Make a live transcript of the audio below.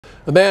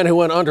The man who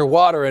went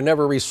underwater and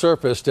never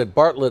resurfaced at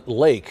Bartlett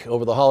Lake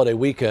over the holiday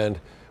weekend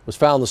was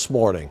found this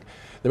morning.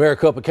 The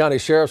Maricopa County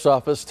Sheriff's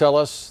Office tell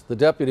us the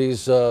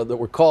deputies that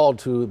were called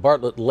to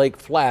Bartlett Lake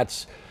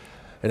Flats.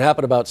 It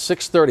happened about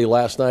 6:30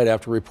 last night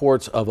after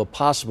reports of a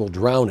possible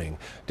drowning.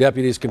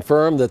 Deputies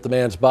confirmed that the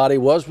man's body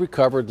was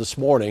recovered this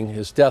morning.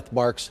 His death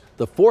marks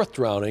the fourth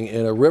drowning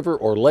in a river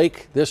or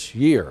lake this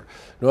year.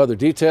 No other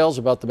details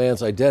about the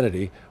man's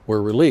identity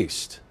were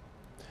released.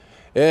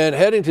 And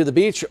heading to the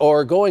beach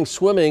or going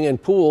swimming in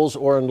pools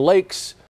or in lakes